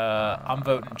for. I'm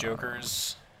voting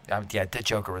Jokers. Yeah, the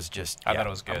Joker was just. I yeah, thought it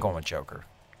was I'm good. going with Joker.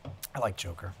 I like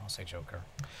Joker. I'll say Joker.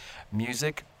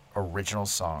 Music, original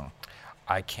song.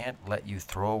 I can't let you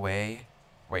throw away.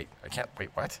 Wait,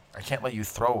 what? I can't let you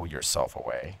throw yourself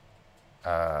away.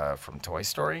 From Toy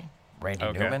Story, Randy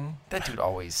Okay. Newman. That dude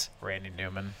always. Randy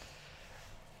Newman.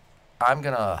 I'm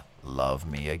gonna love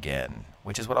me again,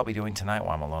 which is what I'll be doing tonight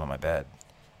while I'm alone in my bed.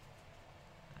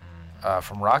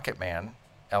 From Rocket Man,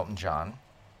 Elton John.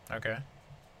 Okay.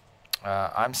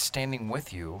 I'm Standing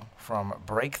With You from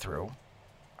Breakthrough.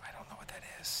 I don't know what that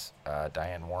is.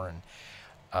 Diane Warren.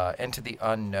 Into the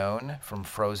Unknown from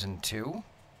Frozen 2.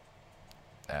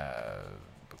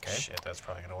 Okay. Shit, that's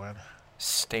probably gonna win.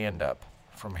 Stand Up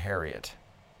from Harriet.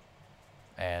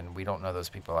 And we don't know those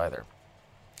people either.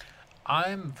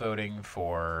 I'm voting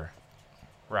for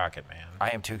Rocket Man. I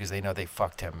am too, because they know they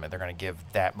fucked him, and they're going to give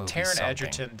that movie Taron something.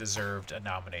 Egerton deserved a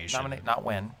nomination. Not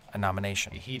win, a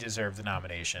nomination. He deserved the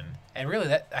nomination, and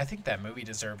really, I think that movie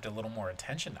deserved a little more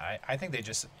attention. I think they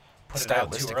just put it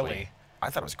out too early. I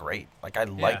thought it was great. Like, I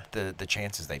liked the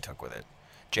chances they took with it.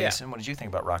 Jason, what did you think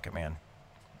about Rocket Man?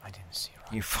 I didn't see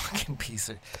it. You fucking piece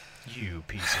of... You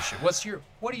piece of shit.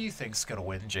 What do you think's gonna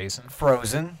win, Jason?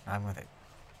 Frozen. I'm with it.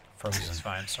 Frozen. It's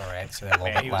fine. Sorry, I had to say that a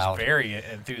little Man, bit he was loud. very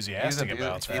enthusiastic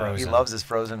about he, Frozen. he loves his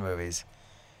Frozen movies.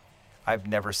 I've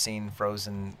never seen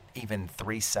Frozen, even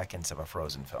 3 seconds of a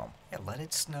Frozen film. Yeah, Let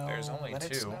It Snow. There's only Let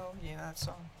It 2. Snow. You know that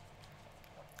song?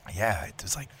 Yeah, it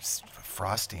was like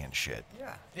frosty and shit.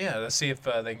 Yeah. Yeah, let's see if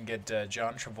they can get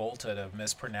John Travolta to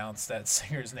mispronounce that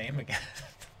singer's name again.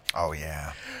 Oh,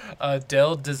 yeah.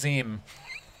 Del Dazeem.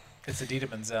 It's Adita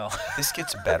Menzel. This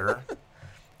gets better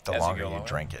the As you longer go you along.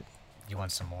 drink it. You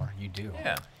want some more? You do.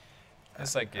 Yeah.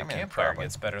 It's like a I mean, campfire probably.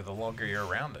 gets better the longer you're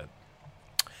around it.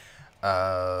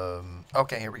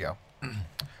 Okay, here we go.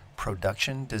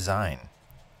 Production design.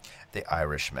 The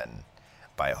Irishman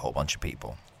by a whole bunch of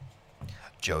people.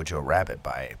 Jojo Rabbit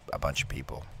by a bunch of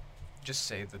people. Just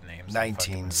say the names. of the fucking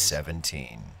movies.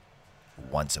 1917.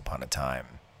 Once Upon a Time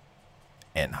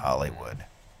in Hollywood.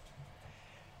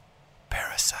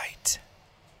 Parasite.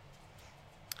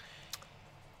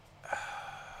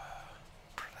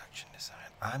 Production design.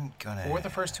 I'm gonna. What were the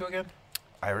first two again?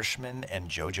 Irishman and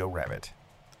Jojo Rabbit.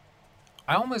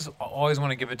 I always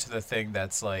want to give it to the thing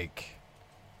that's like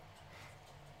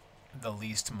the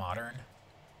least modern,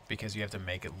 because you have to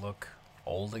make it look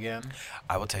old again.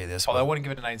 I will tell you this. Although I wouldn't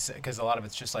give it a 9 because a lot of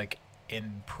it's just like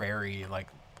in prairie, like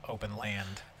open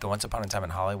land. The Once Upon a Time in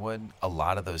Hollywood, a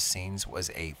lot of those scenes was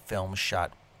a film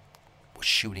shot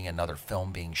shooting another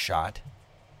film being shot.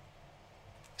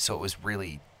 So it was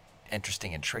really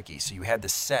interesting and tricky. So you had the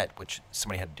set, which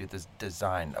somebody had to do the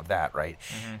design of that, right?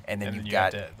 Mm-hmm. And then you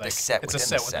got have to, the like, set it's within a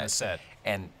set the within set. a set.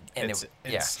 And It's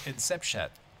yeah. Inception.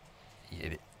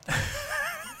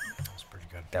 That's pretty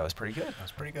good. That was pretty good.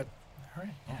 That's pretty good. All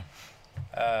right.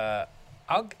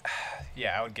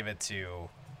 Yeah. I would give it to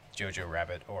Jojo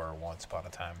Rabbit or Once Upon a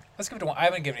Time. Let's give it to one. I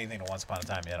haven't given anything to Once Upon a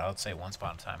Time yet. I would say Once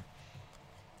Upon a Time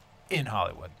in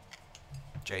Hollywood.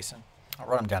 Jason? I'll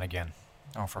run them down again.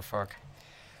 Oh, for fuck.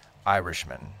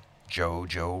 Irishman,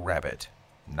 Jojo Rabbit,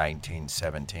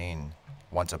 1917,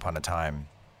 Once Upon a Time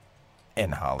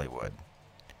in Hollywood,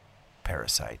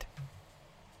 Parasite.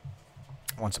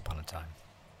 Once Upon a Time.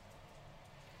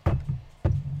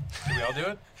 Did we all do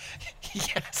it?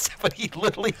 Yes, but he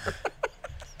literally...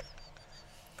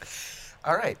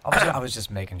 All right. I was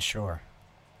just making sure.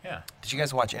 Yeah. Did you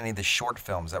guys watch any of the short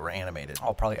films that were animated?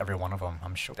 Oh, probably every one of them.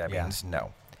 I'm sure. That yeah. means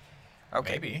no.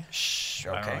 Okay. Maybe. Shh.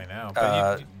 I Okay. don't really know.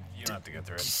 But you don't have to go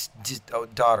through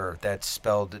it. Daughter, that's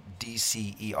spelled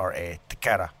D-C-E-R-A.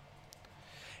 Takara.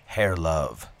 Hair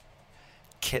Love.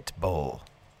 Kit Bull.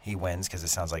 He wins because it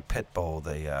sounds like Pitbull,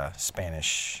 the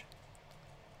Spanish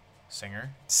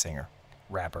Singer. singer,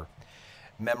 rapper.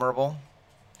 Memorable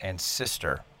and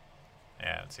Sister. Yeah,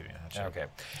 I haven't seen any of that shit. Okay.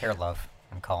 Hair Love.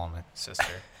 I'm calling it.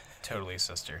 Sister. Totally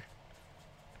sister.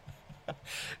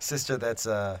 Sister, that's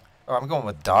I'm going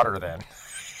with daughter then.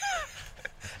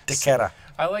 Takara.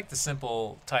 I like the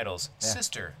simple titles. Yeah.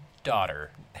 Sister. Daughter.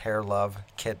 Hair Love,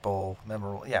 Kit Bull,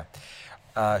 Memorable.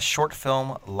 Yeah. Short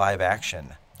film, live action,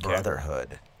 Okay.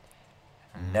 Brotherhood.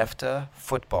 Nefta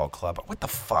Football Club. What the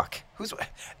fuck? Who's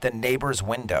The Neighbor's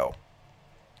Window?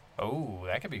 Oh,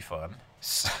 that could be fun.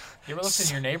 S- You ever looked in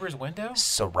your neighbor's window?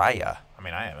 Soraya. I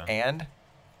mean, I haven't. And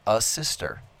A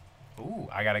Sister. Ooh,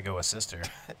 I gotta go with sister.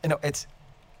 No, it's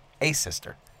A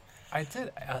Sister. I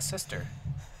did a sister.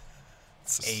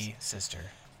 A sister.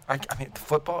 I mean,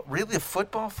 football? Really? A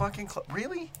football fucking club?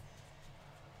 Really?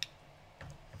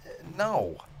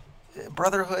 No.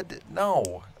 Brotherhood?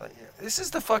 No. This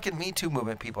is the fucking Me Too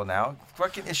movement, people. Now,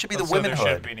 fucking, it should be the So there womenhood.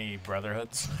 shouldn't be any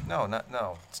brotherhoods. No,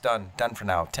 no. It's done. Done for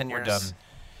now. 10 We're years. done.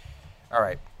 All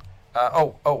right.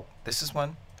 This is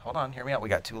one. Hold on. Hear me out. We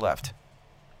got 2 left.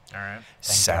 All right.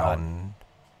 Sound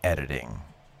editing.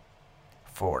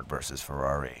 Ford versus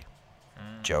Ferrari.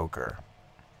 Joker.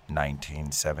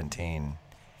 1917.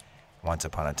 Once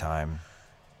Upon a Time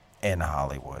in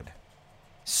Hollywood.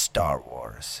 Star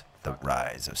Wars. The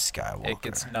Rise of Skywalker. It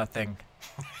gets nothing.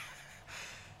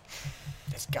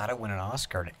 It's got to win an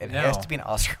Oscar. It No. has to be an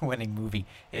Oscar-winning movie.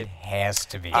 It has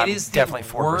to be. It is definitely the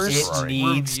Ford versus worst It Ferrari.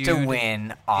 needs to reviewed-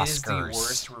 win It Oscars. is the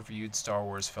worst reviewed Star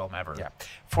Wars film ever. Yeah.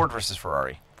 Ford versus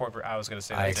Ferrari. I was gonna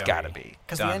say I- that. It's too. got to be.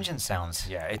 Because the Done. engine sounds.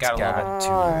 Yeah, it's Gotta got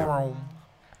love to.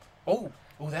 Oh,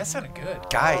 that sounded good.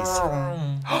 Guys.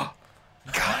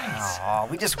 Oh,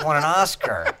 we just won an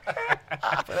Oscar.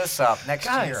 Put us up next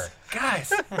year.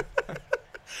 Guys.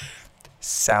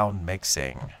 Sound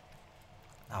mixing.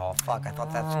 Oh, fuck. I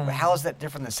thought that's... How is that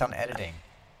different than sound editing?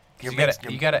 You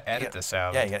gotta edit the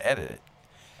sound. Yeah, you gotta edit it.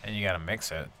 And you gotta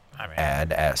mix it. I mean,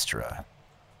 Ad Astra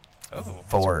oh,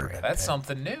 Ford that's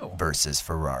something new. versus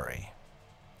Ferrari.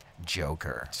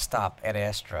 Joker. Stop Ed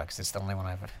Astra, because it's the only one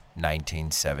I've...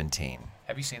 1917.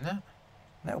 Have you seen that?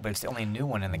 No, but it's the only new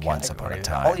one in the Once category. upon a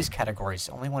time. All these categories,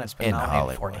 the only one that's been In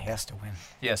nominated for it Hollywood. has to win.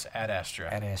 Yes, Ad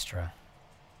Astra. Ed Astra.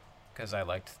 Because I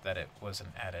liked that it was an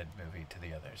added movie to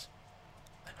the others.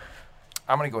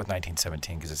 I'm gonna go with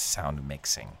 1917 because it's sound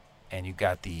mixing, and you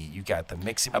got the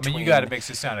mixing I between. mean, you gotta mix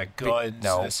the sound of guns,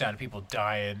 no. the sound of people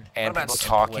dying, and What about people some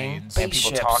talking, planes? and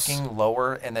people Spaceships. talking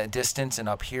lower in the distance and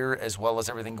up here, as well as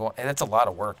everything going. And that's a lot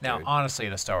of work, Now, dude. honestly,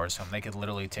 in a Star Wars film, they could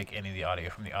literally take any of the audio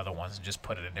from the other ones and just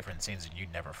put it in different scenes, and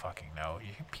you'd never fucking know.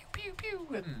 You hear pew pew pew,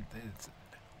 and it's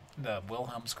the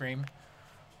Wilhelm scream.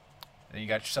 Then you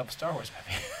got yourself a Star Wars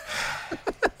movie.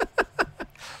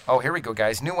 Oh, here we go,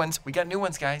 guys. New ones. We got new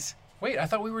ones, guys. Wait, I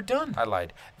thought we were done. I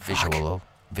lied. Visual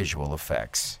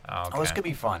effects. Oh, okay. Oh, this could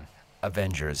be fun.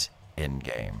 Avengers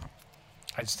Endgame.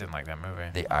 I just didn't like that movie.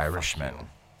 The Irishman.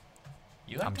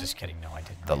 You liked I'm it? just kidding. No, I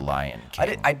didn't. The Lion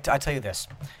King. I tell you this.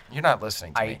 You're not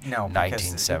listening to I me. no, because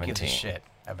who gives a 1917. shit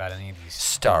about any of these.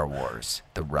 Star Wars: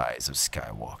 The Rise of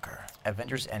Skywalker.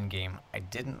 Avengers Endgame, I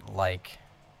didn't like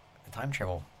the time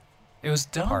travel It was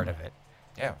dumb. part of it.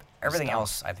 Yeah. Everything dumb.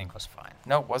 else I think was fine.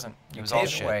 No, it wasn't. It You was all take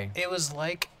shit. away- It was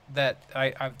like that.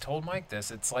 I've told Mike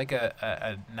this. It's like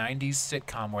a 90s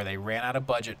sitcom where they ran out of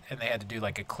budget and they had to do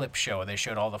like a clip show and they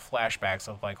showed all the flashbacks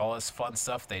of like all this fun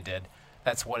stuff they did.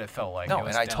 That's what it felt like. No, It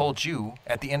was and I dumb. told you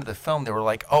at the end of the film they were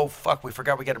like, "Oh fuck, we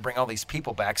forgot we got to bring all these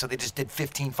people back," so they just did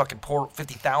 50,000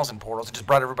 portals and just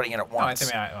brought everybody in at No, I once.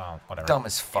 think whatever. Dumb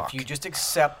as fuck. If you just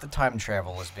accept the time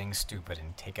travel as being stupid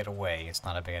and take it away, it's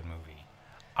not a bad movie.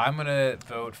 I'm gonna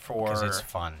vote for Because it's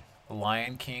fun.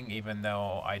 Lion King, even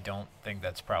though I don't think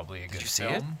that's probably a good you see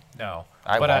film. No,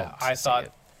 I but won't I see thought,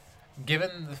 it.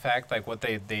 given the fact like what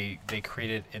they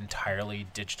created entirely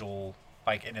digital,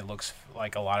 like, and it looks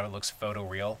like a lot of it looks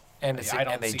photoreal. And it's, I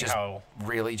don't and they see just how.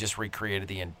 really just recreated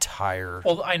the entire.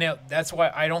 Well, I know that's why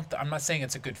I don't. I'm not saying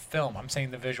it's a good film. I'm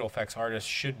saying the visual effects artist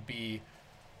should be,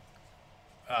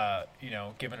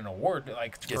 given an award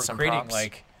like Get for some creating props.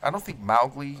 like. I don't think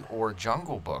Mowgli or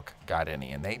Jungle Book got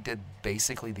any, and they did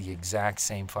basically the exact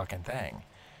same fucking thing.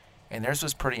 And theirs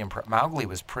was pretty Mowgli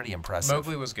was pretty impressive.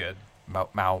 Mowgli was good. Wait,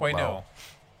 Mo. no.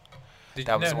 Did,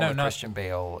 That was no, the one no, with not. Christian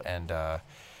Bale and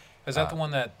Is that the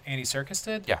one that Andy Serkis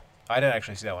did? yeah. I didn't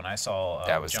actually see that one. I saw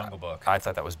That was Jungle Book. I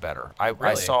thought that was better. I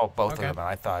Really? saw both Okay. of them, and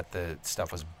I thought the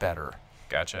stuff was better.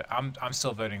 Gotcha. I'm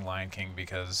still voting Lion King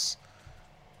because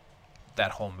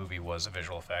that whole movie was a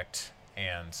visual effect,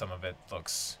 and some of it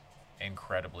looks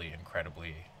incredibly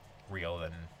real.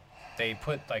 And they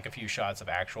put like a few shots of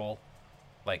actual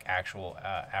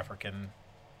African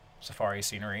safari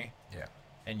scenery, Yeah.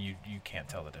 and you can't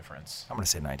tell the difference. I'm gonna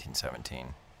say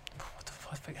 1917. What the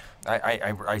fuck?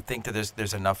 I think that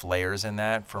there's enough layers in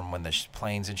that from when the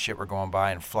planes and shit were going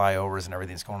by and flyovers and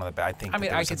everything's going on the back. I think. I mean,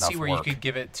 that I there's could enough see where work. you could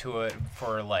give it to it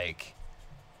for like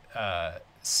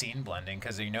scene blending,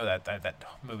 because that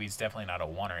movie's definitely not a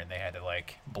oneer, and they had to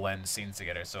like blend scenes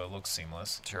together so it looks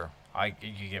seamless. Sure.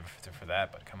 You give it for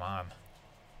that, but come on,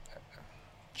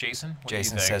 Jason. What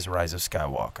Jason do you think? says Rise of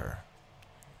Skywalker.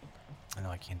 I know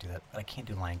I can't do that, but I can't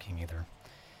do Lion King either.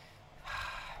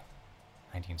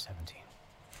 1917.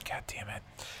 God damn it,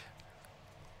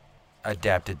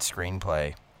 Adapted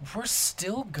screenplay. we're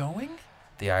still going.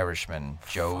 The Irishman,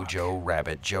 Jojo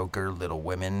Rabbit, Joker, Little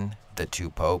Women, The Two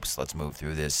Popes. Let's move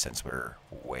through this since we're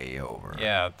way over.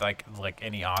 Yeah, like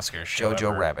any Oscar show. Jojo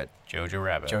ever. Rabbit. Jojo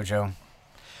Rabbit. Jojo.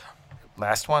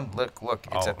 Last one. Look,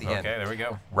 it's at the okay, end. there we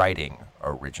go. Writing,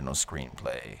 original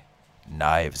screenplay.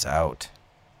 Knives Out,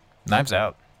 Knives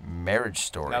Out. Marriage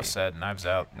Story. Enough said. Knives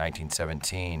Out.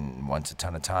 1917, Once a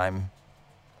Ton of Time,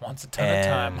 Once a ton of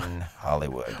time. and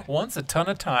Hollywood. Once a ton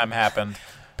of time happened.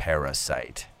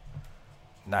 Parasite.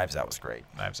 Knives Out was great.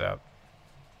 Knives Out.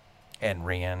 And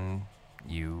Rian,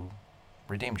 you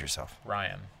redeemed yourself.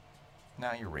 Ryan.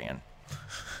 Now you're Rian.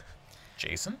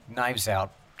 Jason. Knives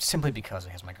Out, simply because it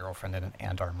has my girlfriend in it,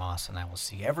 Anna Darmas, and I will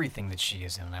see everything that she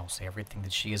is in, and I will say everything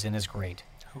that she is in is great.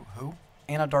 Who?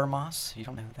 Anna Darmas, you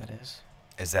don't know who that is?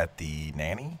 Is that the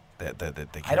nanny? The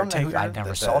I don't know who. caretaker? I never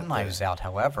The- saw the- Knives Out.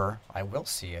 However, I will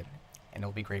see it, and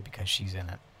it'll be great because she's in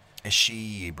it. Is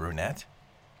she a brunette?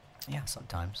 Yeah,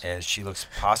 sometimes. As she looks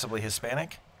possibly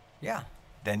Hispanic? Yeah.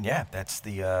 Then yeah, that's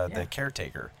the Yeah.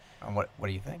 caretaker. And what do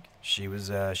you think? She was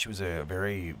a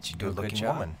very She do a good good-looking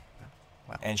job. woman,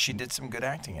 Well, and she did some good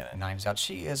acting in it. Knives Out.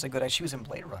 She is a good. She was in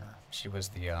Blade Runner. She was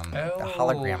the Oh,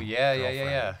 hologram. yeah.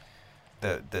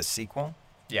 girlfriend. The sequel.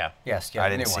 Yeah. Yes, yeah. I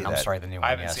the didn't new see one. I'm that. sorry, the new one. I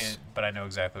haven't yes. seen it, but I know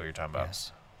exactly what you're talking about.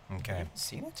 Yes. Okay. You haven't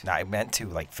seen it? No, I meant to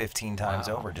like 15 times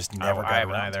Wow. over. Just never got I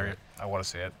haven't around to either. it. I want to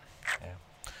see it. Yeah.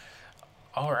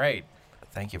 All right.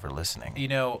 Thank you for listening. You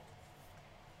know,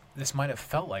 this might have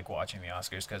felt like watching the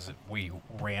Oscars because we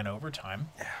ran over time.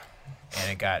 And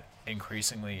it got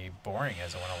increasingly boring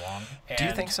as it went along. Do you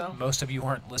And think so? Most of you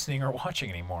weren't listening or watching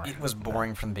anymore. It was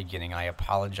boring from the beginning. I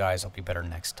apologize. I'll be better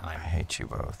next I time hate you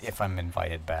both. if I'm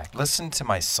invited back. Listen to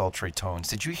my sultry tones.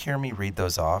 Did you hear me read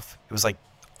those off? It was like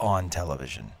on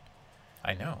television.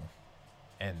 I know.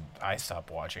 And I stopped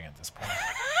watching at this point.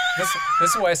 This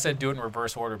is why I said do it in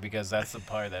reverse order, because that's the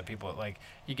part that people like.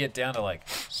 You get down to like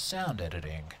sound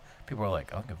editing. People are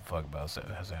like, I don't give a fuck about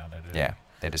sound editing. Yeah.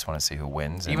 They just want to see who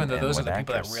wins. Even though and those are what the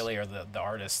people actors. that really are the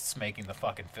artists making the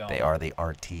fucking film. They are the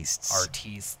artistes.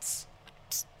 artists.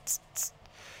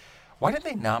 Why did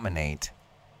they nominate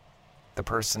the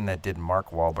person that did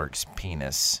Mark Wahlberg's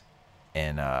penis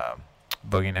in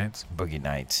Boogie Nights. Boogie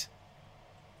Nights?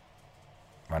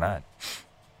 Why not?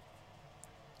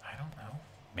 I don't know.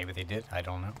 Maybe they did. I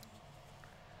don't know.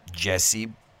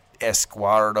 Jesse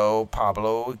Escuardo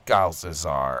Pablo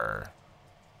Galzazar.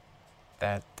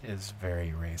 That is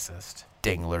very racist.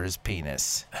 Dingler's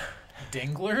penis.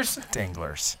 Dinglers?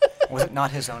 Dinglers. Was it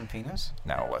not his own penis?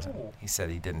 No, it wasn't. He said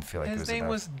he didn't feel like it His was name enough.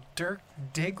 was Dirk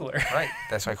Diggler. Right.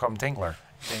 That's why I call him Dingler.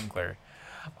 Dingler.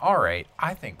 All right.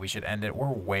 I think we should end it. We're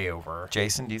way over.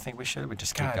 Jason, do you think we should? We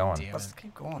just keep God going. damn Let's it.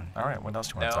 keep going. All right. What else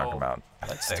do you want to talk No. about?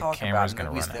 Let's The talk camera's about gonna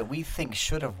movies run that out. we think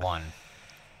should have won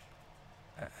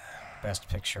Best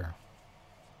Picture.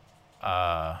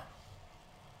 I'm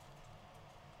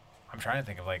trying to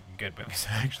think of like good movies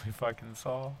I actually fucking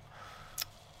saw.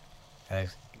 That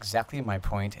is exactly my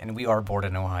point, and we are bored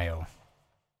in Ohio.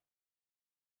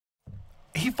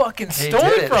 He fucking He stole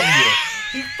did it it. from you.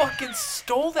 He fucking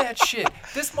stole that shit.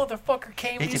 This motherfucker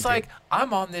came He and he's can like,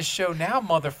 I'm on this show now,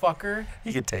 motherfucker.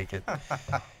 He can take it.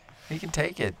 He can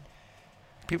take it.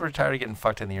 People are tired of getting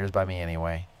fucked in the ears by me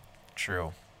anyway.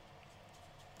 True.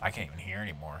 I can't even hear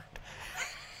anymore.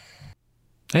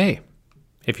 Hey,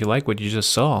 if you like what you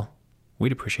just saw,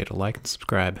 we'd appreciate a like and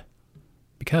subscribe.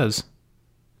 Because,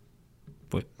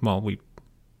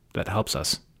 that helps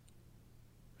us.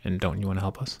 And don't you want to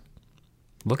help us?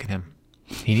 Look at him.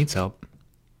 He needs help.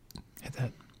 Hit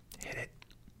that. Hit it.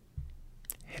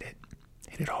 Hit it.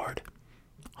 Hit it hard.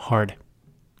 Hard.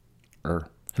 And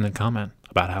then comment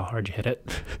about how hard you hit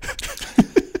it.